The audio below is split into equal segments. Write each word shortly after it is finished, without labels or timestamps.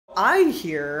I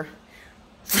hear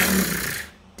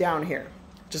down here,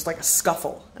 just like a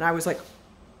scuffle. And I was like,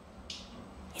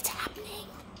 it's happening.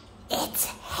 It's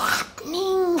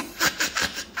happening.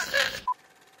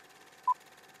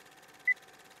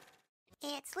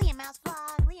 It's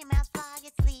LeahMouseVlog, LeahMouseVlog,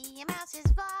 it's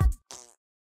LeahMouse's vlog.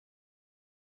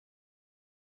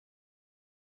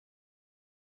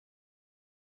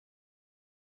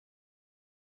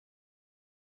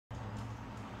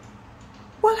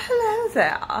 Well, hello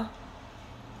there.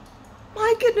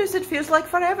 My goodness, it feels like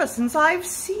forever since I've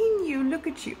seen you. Look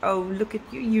at you. Oh, look at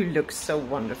you. You look so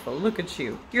wonderful. Look at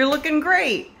you. You're looking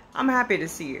great. I'm happy to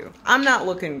see you. I'm not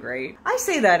looking great. I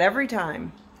say that every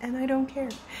time, and I don't care.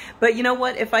 But you know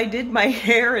what? If I did my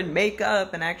hair and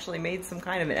makeup and actually made some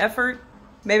kind of an effort,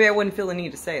 maybe I wouldn't feel the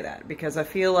need to say that, because I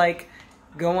feel like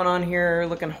going on here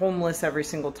looking homeless every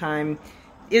single time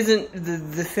isn't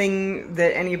the thing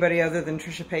that anybody other than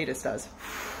Trisha Paytas does.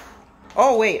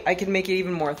 Oh wait, I can make it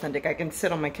even more authentic. I can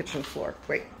sit on my kitchen floor.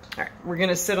 Wait, all right, we're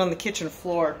gonna sit on the kitchen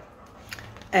floor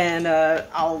and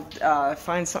I'll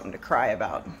find something to cry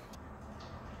about.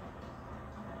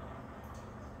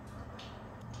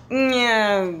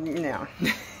 Yeah, no,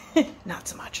 not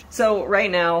so much. So right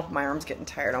now, my arm's getting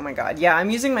tired, oh my God. Yeah,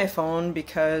 I'm using my phone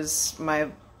because my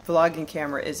vlogging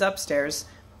camera is upstairs.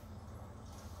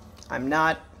 I'm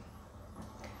not,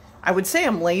 I would say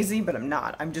I'm lazy, but I'm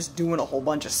not. I'm just doing a whole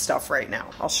bunch of stuff right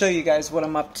now. I'll show you guys what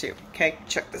I'm up to, okay?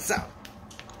 Check this out.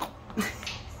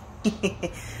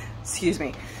 Excuse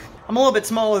me. I'm a little bit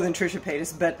smaller than Trisha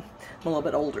Paytas, but I'm a little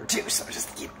bit older too, so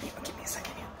just give me a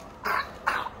second here. Ow,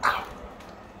 ow, ow.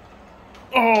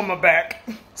 Oh, my back.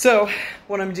 So,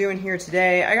 what I'm doing here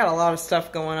today, I got a lot of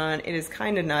stuff going on. It is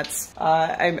kind of nuts.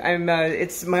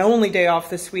 It's my only day off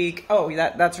this week. Oh,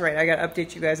 that's right. I gotta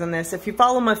update you guys on this. If you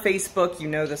follow my Facebook, you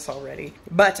know this already.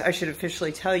 But I should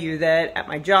officially tell you that at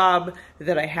my job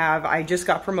that I have, I just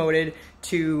got promoted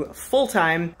to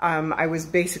full-time. I was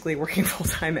basically working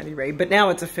full-time anyway, but now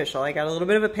it's official. I got a little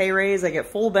bit of a pay raise. I get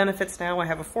full benefits now. I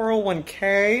have a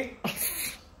 401k.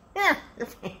 Yeah.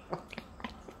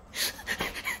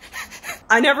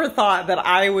 I never thought that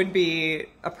I would be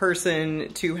a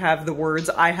person to have the words,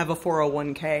 I have a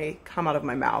 401k, come out of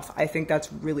my mouth. I think that's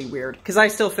really weird, because I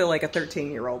still feel like a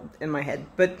 13-year-old in my head.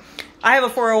 But I have a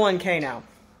 401k now.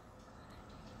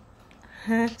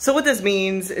 So what this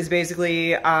means is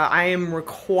basically I am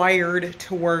required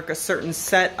to work a certain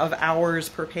set of hours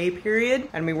per pay period.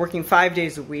 I'm gonna be working 5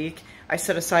 days a week. I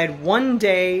set aside 1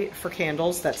 day for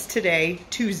candles. That's today,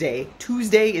 Tuesday.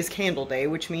 Tuesday is candle day,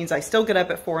 which means I still get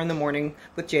up at 4 in the morning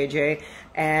with JJ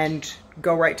and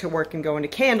go right to work and go into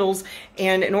candles.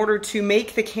 And in order to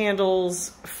make the candles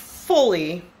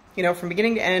fully, you know, from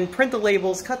beginning to end, print the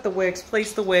labels, cut the wicks,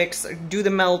 place the wicks, do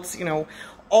the melts, you know,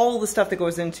 all the stuff that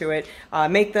goes into it,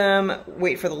 make them,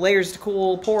 wait for the layers to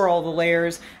cool, pour all the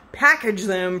layers, package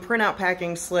them, print out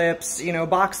packing slips, you know,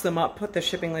 box them up, put the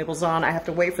shipping labels on. I have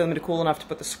to wait for them to cool enough to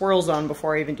put the swirls on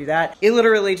before I even do that. It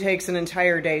literally takes an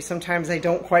entire day. Sometimes I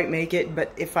don't quite make it,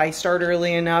 but if I start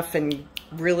early enough and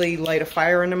really light a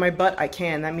fire under my butt, I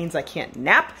can. That means I can't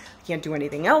nap, I can't do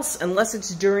anything else unless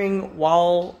it's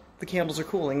while the candles are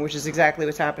cooling, which is exactly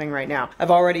what's happening right now.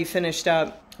 I've already finished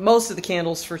up most of the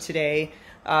candles for today.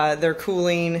 They're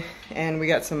cooling, and we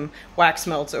got some wax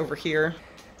melts over here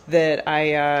that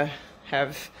I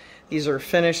have. These are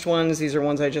finished ones. These are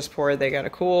ones I just poured. They gotta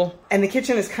cool. And the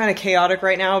kitchen is kind of chaotic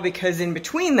right now because in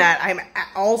between that, I'm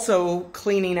also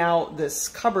cleaning out this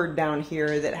cupboard down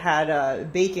here that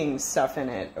had baking stuff in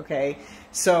it, okay?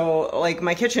 So, like,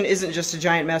 my kitchen isn't just a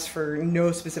giant mess for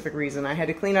no specific reason. I had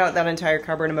to clean out that entire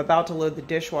cupboard. I'm about to load the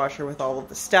dishwasher with all of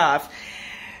the stuff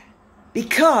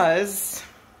because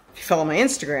if you follow my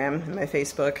Instagram and my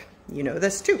Facebook, you know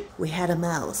this too. We had a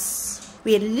mouse.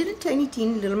 We had a little tiny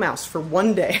teeny little mouse for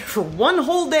 1 day. For one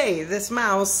whole day, this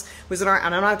mouse was in our,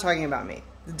 and I'm not talking about me,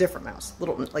 a different mouse.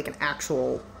 Little, like an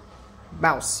actual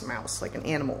mouse, like an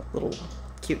animal, little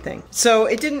cute thing. So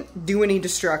it didn't do any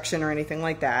destruction or anything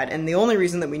like that. And the only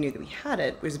reason that we knew that we had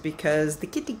it was because the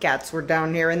kitty cats were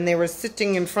down here and they were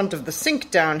sitting in front of the sink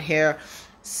down here,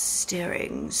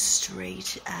 staring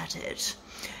straight at it.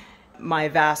 My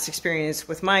vast experience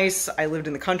with mice. I lived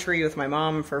in the country with my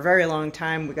mom for a very long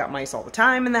time. We got mice all the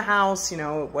time in the house, you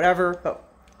know, whatever, but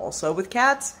also with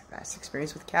cats. Vast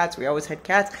experience with cats. We always had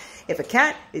cats. If a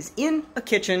cat is in a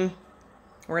kitchen,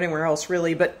 or anywhere else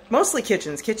really, but mostly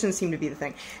kitchens. Kitchens seem to be the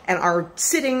thing. And are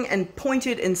sitting and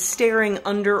pointed and staring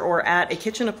under or at a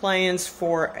kitchen appliance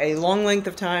for a long length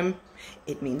of time,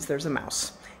 it means there's a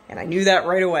mouse. And I knew that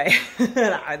right away.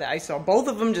 I saw both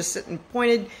of them just sitting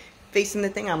pointed, facing the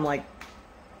thing. I'm like,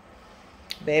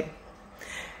 babe,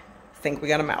 think we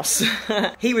got a mouse.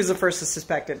 He was the first to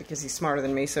suspect it because he's smarter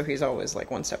than me, so he's always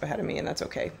like one step ahead of me, and that's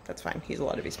okay. That's fine. He's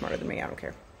allowed to be smarter than me. I don't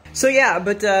care. So yeah,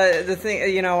 but the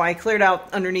thing, you know, I cleared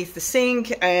out underneath the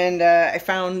sink, and I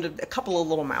found a couple of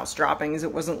little mouse droppings.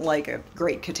 It wasn't like a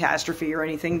great catastrophe or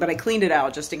anything, but I cleaned it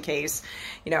out just in case,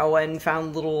 you know, and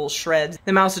found little shreds.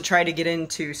 The mouse had tried to get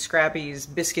into Scrappy's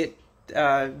biscuit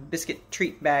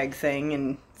treat bag thing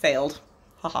and failed.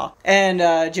 Haha. And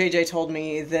JJ told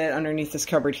me that underneath this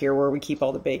cupboard here where we keep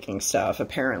all the baking stuff,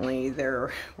 apparently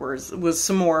there was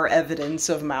some more evidence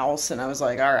of mouse, and I was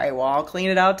like, all right, well, I'll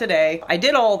clean it out today. I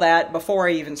did all that before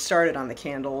I even started on the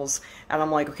candles, and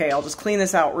I'm like, okay, I'll just clean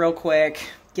this out real quick,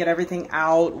 get everything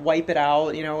out, wipe it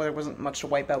out. You know, there wasn't much to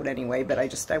wipe out anyway, but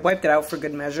I wiped it out for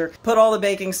good measure. Put all the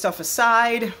baking stuff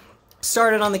aside.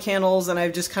 Started on the candles, and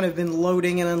I've just kind of been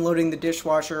loading and unloading the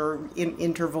dishwasher in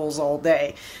intervals all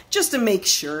day just to make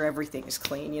sure everything is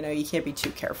clean. You know, you can't be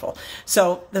too careful.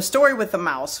 So the story with the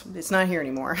mouse, it's not here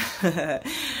anymore.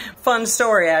 Fun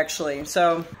story, actually.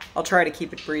 So I'll try to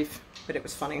keep it brief, but it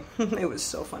was funny. It was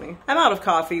so funny. I'm out of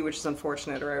coffee, which is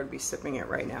unfortunate, or I would be sipping it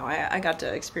right now. I got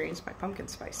to experience my pumpkin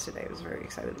spice today. I was very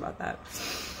excited about that.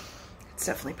 It's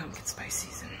definitely pumpkin spice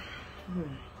season.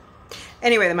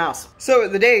 Anyway, the mouse. So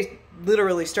the day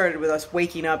literally started with us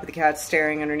waking up, the cat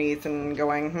staring underneath and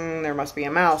going, there must be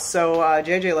a mouse. So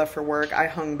JJ left for work. I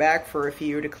hung back for a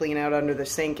few to clean out under the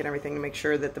sink and everything to make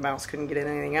sure that the mouse couldn't get in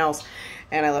anything else.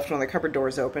 And I left one of the cupboard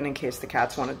doors open in case the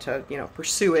cats wanted to, you know,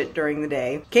 pursue it during the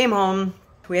day. Came home.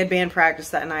 We had band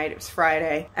practice that night. It was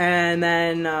Friday. And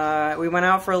then we went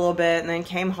out for a little bit and then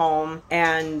came home.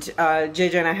 And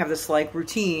JJ and I have this like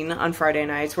routine on Friday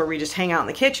nights where we just hang out in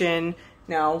the kitchen.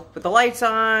 No, put the lights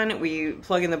on, we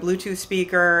plug in the Bluetooth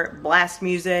speaker, blast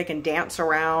music, and dance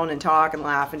around and talk and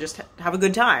laugh and just have a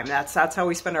good time. That's how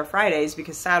we spend our Fridays,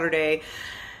 because Saturday,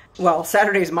 well,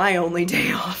 Saturday's my only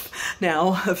day off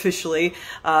now, officially.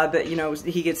 But, you know,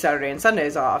 he gets Saturday and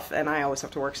Sundays off, and I always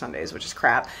have to work Sundays, which is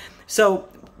crap. So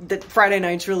the Friday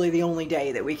night's really the only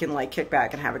day that we can, like, kick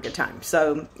back and have a good time.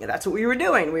 So yeah, that's what we were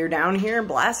doing. We were down here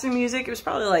blasting music. It was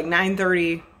probably like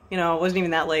 9:30. You know, it wasn't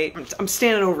even that late. I'm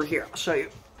standing over here. I'll show you.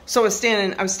 So I was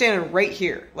standing right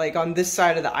here, like on this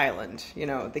side of the island. You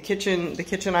know, the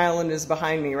kitchen island is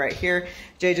behind me right here.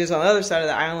 JJ's on the other side of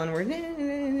the island.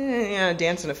 We're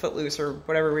dancing a Footloose or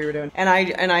whatever we were doing. And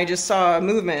I just saw a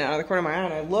movement out of the corner of my eye,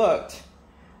 and I looked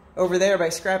over there by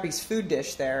Scrappy's food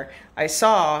dish there. I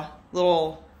saw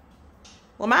little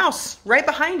mouse right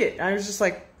behind it. And I was just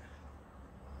like,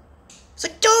 it's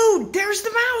like, dude, there's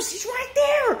the mouse. He's right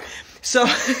there. So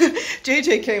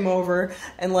JJ came over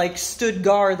and like stood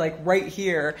guard like right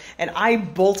here, and I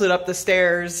bolted up the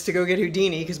stairs to go get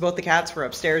Houdini because both the cats were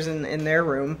upstairs in their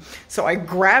room. So I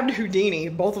grabbed Houdini.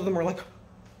 Both of them were like,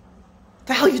 what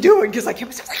the hell are you doing? Because I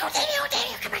kept saying,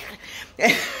 Houdini, come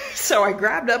on. So I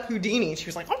grabbed up Houdini. She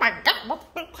was like, oh my God,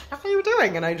 what the hell are you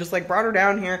doing? And I just like brought her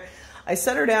down here. I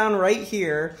set her down right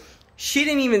here. She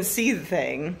didn't even see the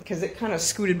thing because it kind of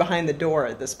scooted behind the door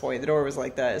at this point. The door was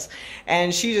like this.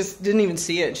 And she just didn't even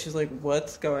see it. She's like,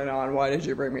 what's going on? Why did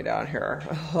you bring me down here?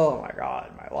 Oh my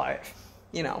God, my life.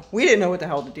 You know, we didn't know what the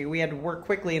hell to do. We had to work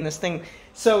quickly in this thing.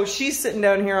 So she's sitting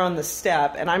down here on the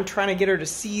step, and I'm trying to get her to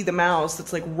see the mouse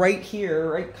that's like right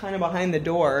here, right kind of behind the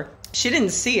door. She didn't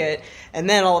see it. And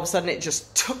then all of a sudden it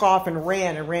just took off and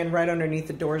ran right underneath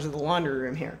the doors of the laundry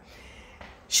room here.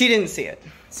 She didn't see it.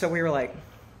 So we were like,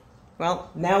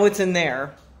 well, now it's in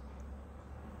there.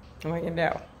 What am I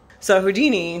gonna do? So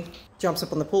Houdini jumps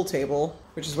up on the pool table,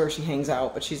 which is where she hangs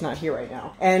out, but she's not here right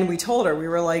now. And we told her, we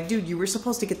were like, dude, you were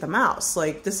supposed to get the mouse.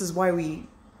 Like, this is why you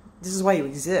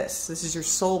exist. This is your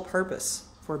sole purpose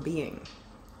for being.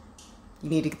 You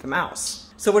need to get the mouse.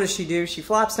 So what does she do? She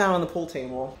flops down on the pool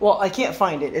table. Well, I can't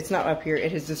find it. It's not up here.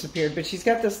 It has disappeared. But she's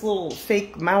got this little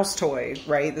fake mouse toy,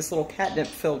 right? This little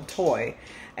catnip-filled toy.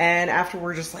 And after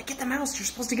we're just like, get the mouse. You're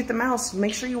supposed to get the mouse.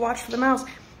 Make sure you watch for the mouse.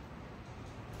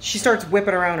 She starts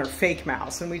whipping around her fake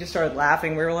mouse. And we just started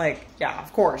laughing. We were like, yeah,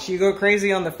 of course. You go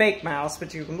crazy on the fake mouse,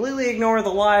 but you completely ignore the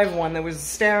live one that was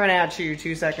staring at you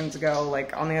 2 seconds ago,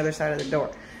 like on the other side of the door.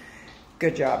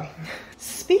 Good job.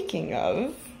 Speaking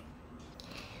of...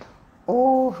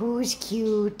 Oh, who's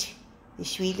cute? The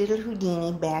sweet little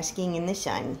Houdini basking in the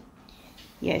sun.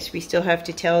 Yes, we still have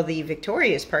to tell the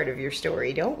victorious part of your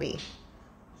story, don't we?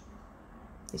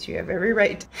 Yes, you have every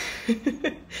right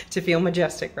to feel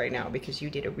majestic right now because you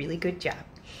did a really good job.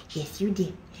 Yes, you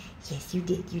did. Yes, you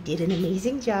did. You did an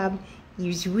amazing job.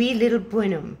 You sweet little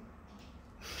Bunum.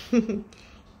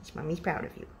 Mommy's proud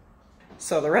of you.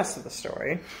 So the rest of the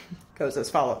story goes as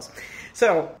follows.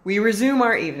 So we resume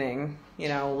our evening, you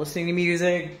know, listening to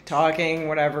music, talking,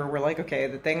 whatever. We're like, okay,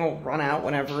 the thing will run out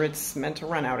whenever it's meant to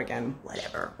run out again.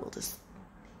 Whatever, we'll just,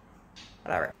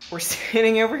 whatever. We're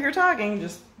sitting over here talking,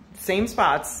 just same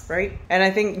spots, right? And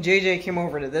I think JJ came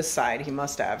over to this side, he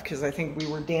must have, because I think we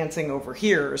were dancing over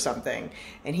here or something.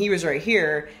 And he was right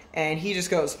here, and he just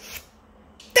goes,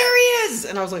 there he is!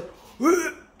 And I was like,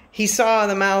 "Whoa." He saw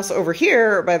the mouse over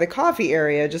here by the coffee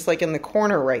area, just like in the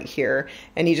corner right here.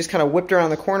 And he just kind of whipped around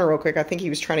the corner real quick. I think he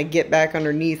was trying to get back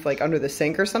underneath, like under the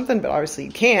sink or something, but obviously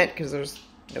you can't because there's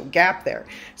no gap there.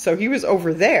 So he was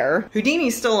over there.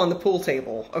 Houdini's still on the pool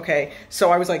table, okay?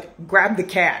 So I was like, grab the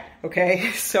cat,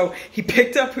 okay? So he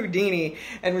picked up Houdini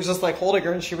and was just like holding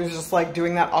her, and she was just like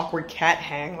doing that awkward cat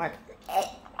hang, like,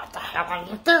 oh, what the hell are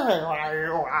you doing? What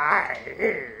are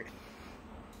you?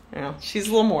 Yeah, she's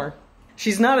a little more.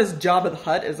 She's not as Jabba the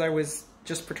Hutt as I was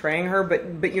just portraying her,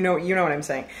 but you know what I'm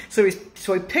saying. So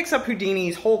he picks up Houdini,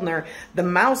 he's holding her. The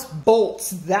mouse bolts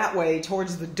that way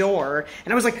towards the door,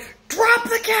 and I was like, drop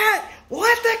the cat!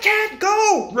 Let the cat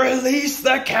go! Release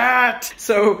the cat!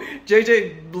 So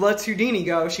JJ lets Houdini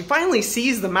go. She finally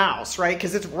sees the mouse, right?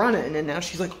 Because it's running, and now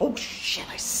she's like, oh shit,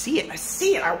 I see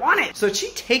it, I want it! So she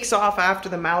takes off after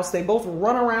the mouse. They both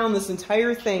run around this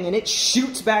entire thing, and it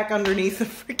shoots back underneath the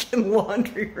freaking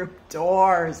laundry room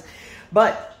doors.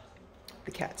 But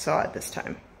the cat saw it this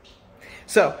time.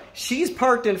 So she's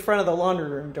parked in front of the laundry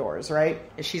room doors, right?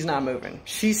 And she's not moving.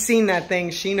 She's seen that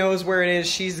thing. She knows where it is.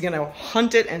 She's going to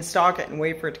hunt it and stalk it and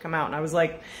wait for it to come out. And I was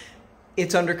like,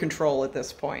 it's under control at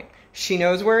this point. She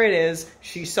knows where it is.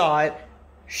 She saw it.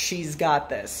 She's got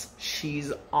this.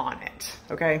 She's on it.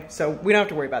 Okay? So we don't have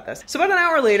to worry about this. So about an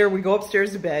hour later, we go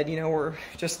upstairs to bed. You know, we're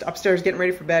just upstairs getting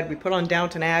ready for bed. We put on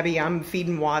Downton Abbey. I'm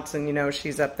feeding Watson. You know,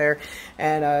 she's up there.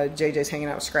 And JJ's hanging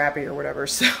out with Scrappy or whatever.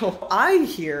 So I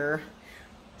hear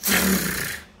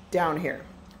down here,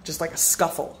 just like a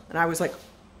scuffle. And I was like,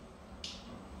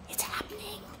 it's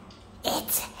happening.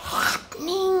 It's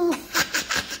happening.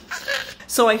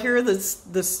 So I hear this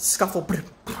scuffle.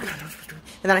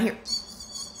 And then I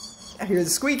hear the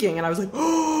squeaking, and I was like,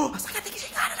 oh, I was like, I think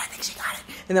she got it.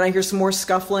 And then I hear some more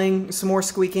scuffling, some more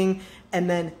squeaking, and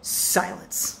then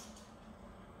silence.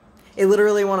 It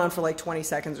literally went on for like 20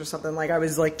 seconds or something. Like I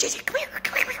was like, JJ, come here,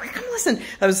 come listen.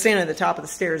 I was standing at the top of the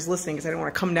stairs listening because I didn't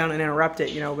want to come down and interrupt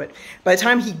it, you know, but by the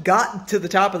time he got to the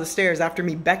top of the stairs after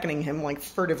me beckoning him like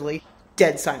furtively,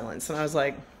 dead silence. And I was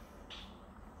like,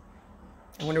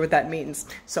 I wonder what that means.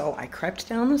 So I crept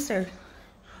down the stairs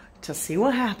to see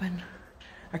what happened.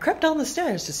 I crept down the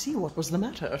stairs to see what was the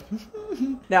matter.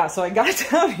 Now, so I got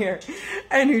down here,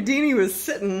 and Houdini was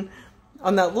sitting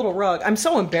on that little rug. I'm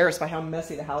so embarrassed by how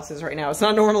messy the house is right now. It's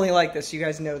not normally like this. You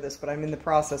guys know this, but I'm in the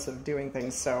process of doing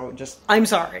things, so just, I'm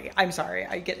sorry.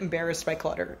 I get embarrassed by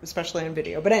clutter, especially in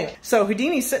video. But anyway, so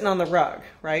Houdini's sitting on the rug,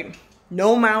 right?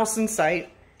 No mouse in sight.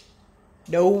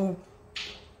 No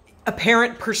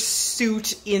apparent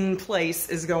pursuit in place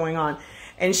is going on.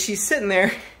 And she's sitting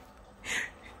there.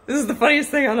 This is the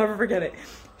funniest thing, I'll never forget it.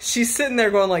 She's sitting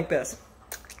there going like this.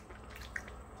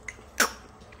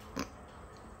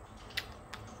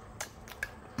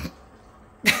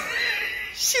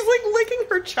 She's like licking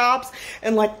her chops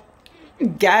and like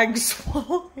gag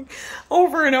swallowing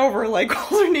over and over, like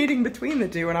alternating between the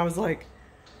two. And I was like,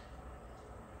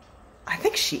 I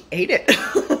think she ate it.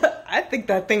 I think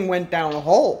that thing went down a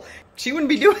hole. She wouldn't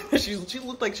be doing this. She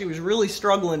looked like she was really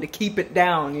struggling to keep it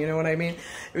down. You know what I mean?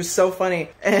 It was so funny.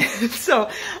 And so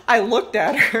I looked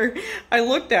at her. And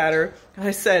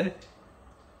I said,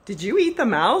 did you eat the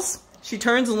mouse? She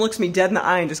turns and looks me dead in the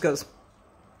eye and just goes.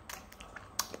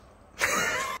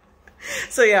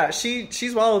 So yeah, she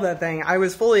swallowed that thing. I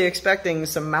was fully expecting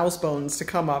some mouse bones to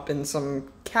come up and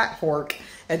some cat hork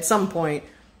at some point.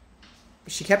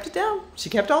 She kept it down.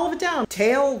 She kept all of it down.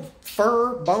 Tail,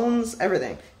 fur, bones,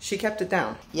 everything. She kept it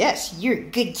down. Yes, you're a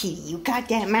good kitty. You got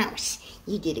that mouse.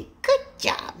 You did a good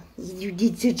job. You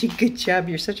did such a good job.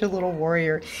 You're such a little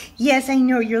warrior. Yes, I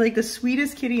know. You're like the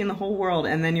sweetest kitty in the whole world.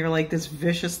 And then you're like this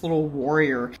vicious little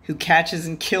warrior who catches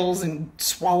and kills and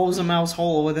swallows a mouse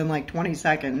whole within like 20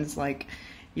 seconds. Like,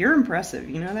 you're impressive.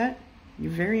 You know that?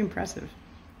 You're very impressive.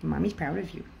 Mommy's proud of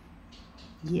you.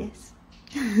 Yes.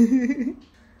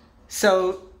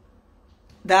 So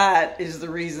that is the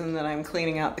reason that I'm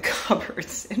cleaning out the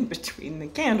cupboards in between the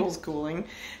candles cooling,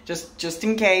 just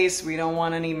in case we don't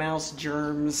want any mouse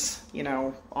germs, you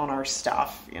know, on our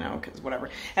stuff, you know, because whatever.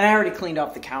 And I already cleaned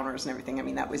off the counters and everything. I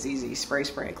mean, that was easy. Spray,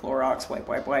 Clorox,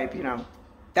 wipe, you know,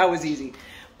 that was easy.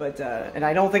 But, and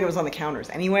I don't think it was on the counters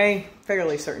anyway.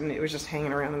 Fairly certain it was just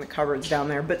hanging around in the cupboards down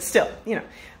there. But still, you know,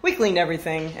 we cleaned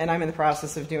everything, and I'm in the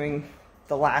process of doing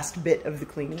the last bit of the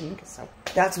cleaning. So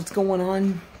that's what's going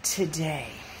on today.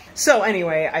 So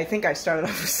anyway, I think I started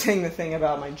off with saying the thing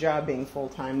about my job being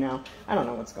full-time now. I don't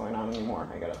know what's going on anymore.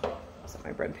 I gotta set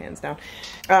my bread pans down.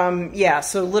 Yeah,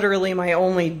 so literally my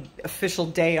only official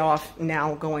day off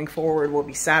now going forward will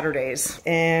be Saturdays.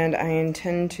 And I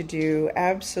intend to do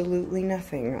absolutely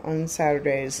nothing on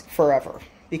Saturdays forever.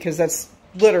 Because that's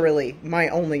literally my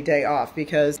only day off.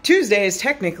 Because Tuesdays,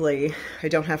 technically, I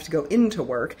don't have to go into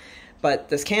work. But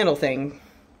this candle thing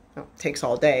takes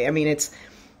all day. I mean, it's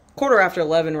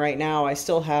 11:15 right now. I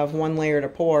still have one layer to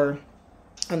pour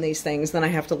on these things. Then I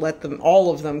have to let them,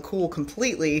 all of them, cool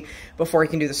completely before I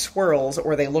can do the swirls,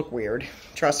 or they look weird.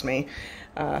 Trust me.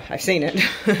 I've seen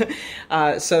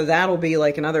it. So that'll be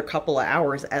like another couple of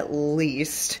hours at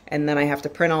least. And then I have to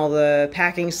print all the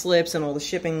packing slips and all the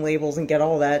shipping labels and get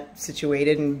all that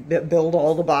situated and build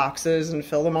all the boxes and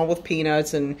fill them all with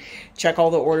peanuts and check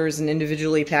all the orders and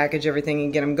individually package everything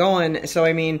and get them going. So,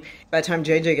 I mean, by the time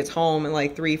JJ gets home at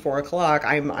like 3, 4 o'clock,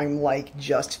 I'm like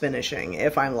just finishing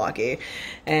if I'm lucky.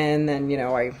 And then, you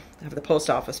know, I have the post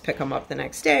office pick them up the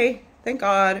next day. Thank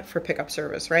God for pickup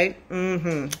service, right?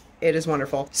 It is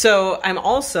wonderful. So I'm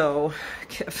also,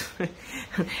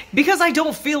 because I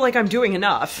don't feel like I'm doing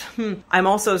enough, I'm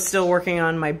also still working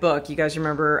on my book. You guys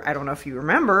remember, I don't know if you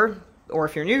remember, or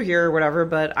if you're new here or whatever,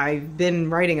 but I've been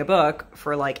writing a book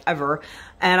for like ever,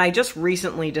 and I just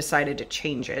recently decided to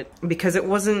change it because it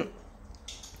wasn't,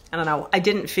 I don't know, I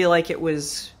didn't feel like it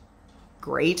was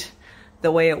great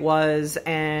the way it was,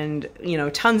 and, you know,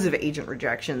 tons of agent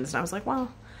rejections, and I was like,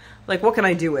 well, like, what can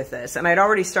I do with this? And I'd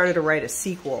already started to write a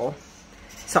sequel.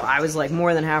 So I was like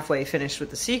more than halfway finished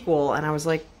with the sequel. And I was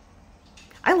like,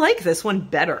 I like this one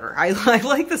better. I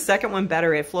like the second one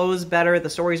better. It flows better.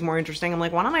 The story's more interesting. I'm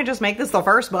like, why don't I just make this the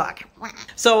first book?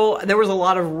 So there was a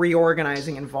lot of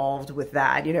reorganizing involved with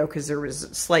that, you know, because there was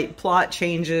slight plot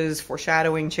changes,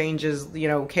 foreshadowing changes, you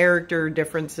know, character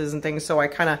differences and things. So I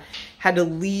kind of had to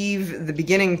leave the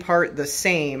beginning part the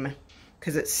same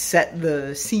because it set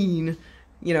the scene,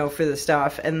 you know, for the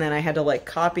stuff. And then I had to like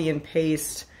copy and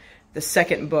paste the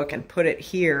second book and put it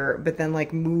here, but then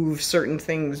like move certain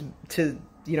things to,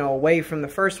 you know, away from the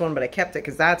first one, but I kept it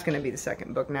because that's going to be the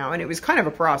second book now. And it was kind of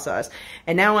a process.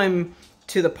 And now I'm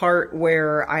to the part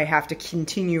where I have to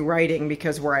continue writing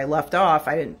because where I left off,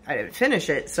 I didn't finish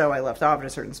it. So I left off at a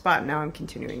certain spot. And now I'm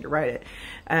continuing to write it.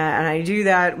 And I do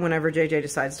that whenever JJ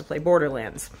decides to play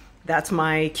Borderlands. That's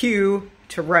my cue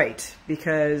to write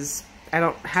because I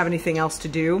don't have anything else to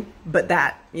do but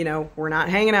that, you know, we're not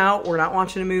hanging out, we're not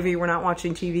watching a movie, we're not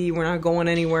watching TV, we're not going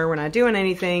anywhere, we're not doing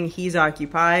anything, he's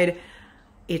occupied,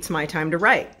 it's my time to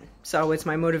write. So it's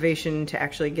my motivation to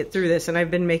actually get through this, and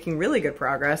I've been making really good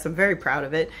progress, I'm very proud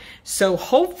of it, so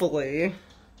hopefully,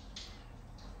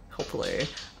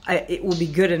 it will be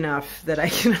good enough that I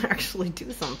can actually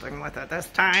do something with it this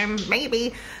time,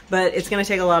 maybe. But it's going to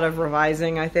take a lot of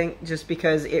revising, I think, just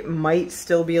because it might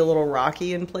still be a little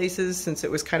rocky in places since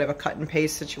it was kind of a cut and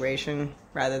paste situation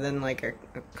rather than like a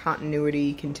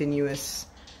continuity, continuous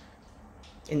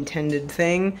intended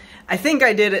thing. I think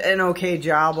I did an okay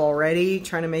job already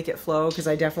trying to make it flow because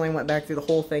I definitely went back through the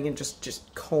whole thing and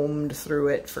just combed through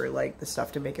it for like the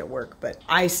stuff to make it work. But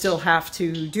I still have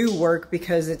to do work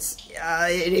because it's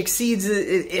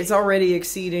already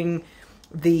exceeding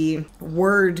the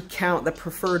word count, the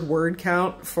preferred word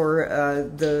count for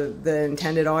the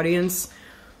intended audience.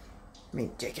 I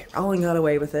mean, J.K. Rowling got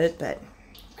away with it, but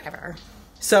whatever.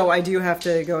 So I do have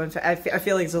to go into, I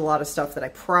feel like there's a lot of stuff that I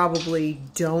probably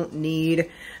don't need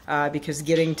because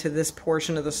getting to this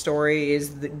portion of the story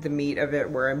is the meat of it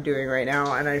where I'm doing right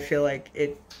now. And I feel like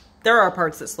there are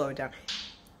parts that slow it down.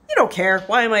 You don't care.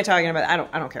 Why am I talking about it?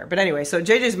 I don't care. But anyway, so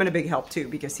JJ's been a big help too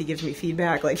because he gives me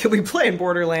feedback. Like he'll be playing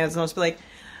Borderlands and I'll just be like,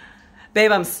 babe,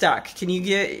 I'm stuck. Can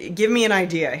you give me an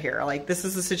idea here? Like, this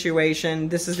is the situation.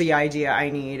 This is the idea I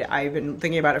need. I've been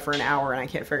thinking about it for an hour and I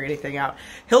can't figure anything out.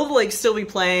 He'll, like, still be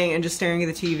playing and just staring at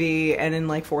the TV, and in,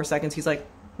 like, 4 seconds, he's like,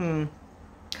 how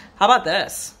about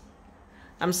this?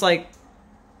 I'm just like,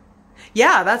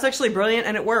 yeah, that's actually brilliant,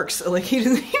 and it works. Like, he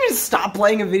doesn't even stop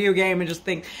playing a video game and just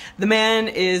think. The man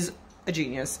is a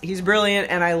genius. He's brilliant,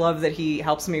 and I love that he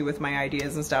helps me with my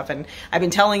ideas and stuff, and I've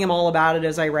been telling him all about it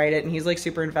as I write it, and he's like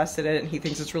super invested in it, and he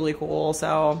thinks it's really cool.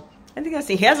 So I think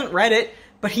he hasn't read it,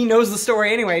 but he knows the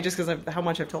story anyway just because of how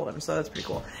much I've told him, so that's pretty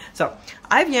cool. So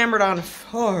I've yammered on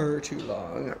far too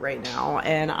long right now,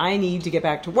 and I need to get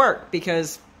back to work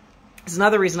because It's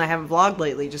another reason I haven't vlogged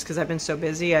lately, just because I've been so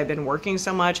busy. I've been working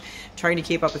so much, trying to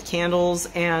keep up with candles.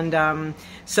 And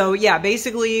so yeah,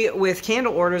 basically with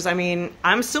candle orders, I mean,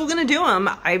 I'm still going to do them.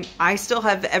 I still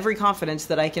have every confidence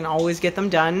that I can always get them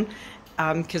done,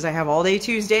 because I have all day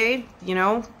Tuesday, you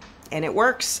know, and it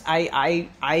works.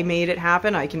 I made it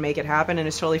happen. I can make it happen, and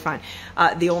it's totally fine.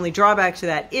 The only drawback to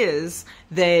that is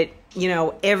that, you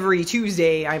know, every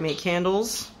Tuesday I make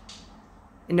candles.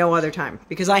 No other time,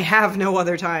 because I have no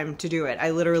other time to do it. I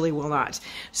literally will not.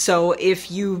 So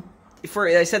if you,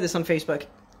 I said this on Facebook,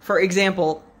 for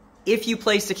example, if you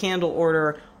placed a candle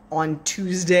order on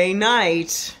Tuesday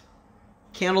night,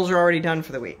 candles are already done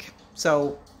for the week.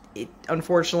 So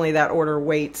unfortunately that order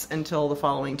waits until the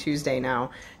following Tuesday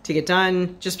now to get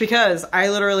done, just because I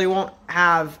literally won't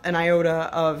have an iota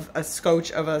of a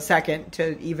scotch of a second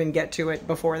to even get to it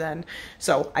before then.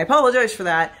 So I apologize for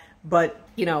that. But,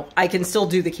 you know, I can still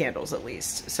do the candles at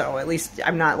least. So at least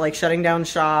I'm not like shutting down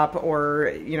shop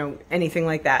or, you know, anything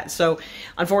like that. So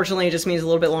unfortunately, it just means a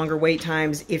little bit longer wait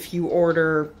times if you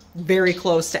order very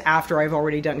close to after I've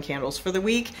already done candles for the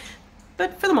week.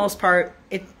 But for the most part,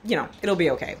 you know, it'll be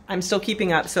okay. I'm still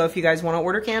keeping up. So if you guys want to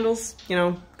order candles, you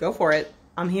know, go for it.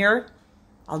 I'm here.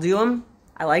 I'll do them.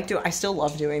 I still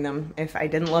love doing them. If I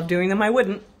didn't love doing them, I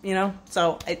wouldn't, you know?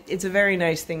 So it's a very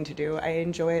nice thing to do. I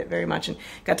enjoy it very much, and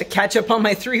got to catch up on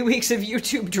my 3 weeks of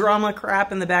YouTube drama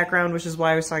crap in the background, which is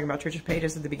why I was talking about Trisha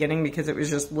Paytas at the beginning, because it was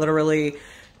just literally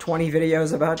 20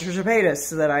 videos about Trisha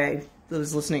Paytas that I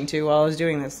was listening to while I was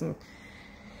doing this. And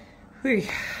whew,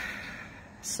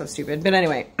 so stupid. But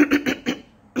anyway,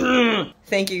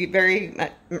 thank you very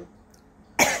much.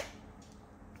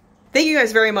 Thank you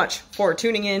guys very much for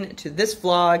tuning in to this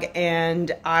vlog, and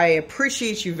I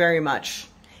appreciate you very much.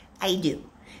 I do.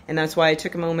 And that's why I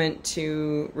took a moment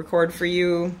to record for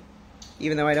you,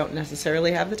 even though I don't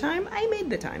necessarily have the time. I made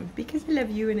the time because I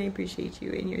love you and I appreciate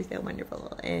you, and you're so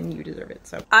wonderful and you deserve it.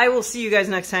 So I will see you guys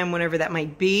next time, whenever that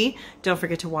might be. Don't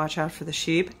forget to watch out for the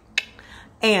sheep.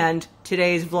 And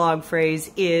today's vlog phrase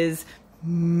is,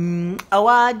 oh,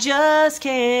 I just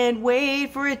can't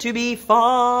wait for it to be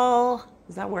fall.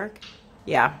 Does that work?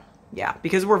 Yeah,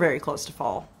 because we're very close to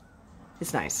fall.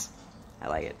 It's nice. I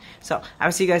like it. So I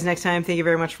will see you guys next time. Thank you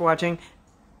very much for watching.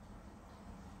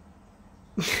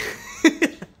 I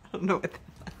don't know what that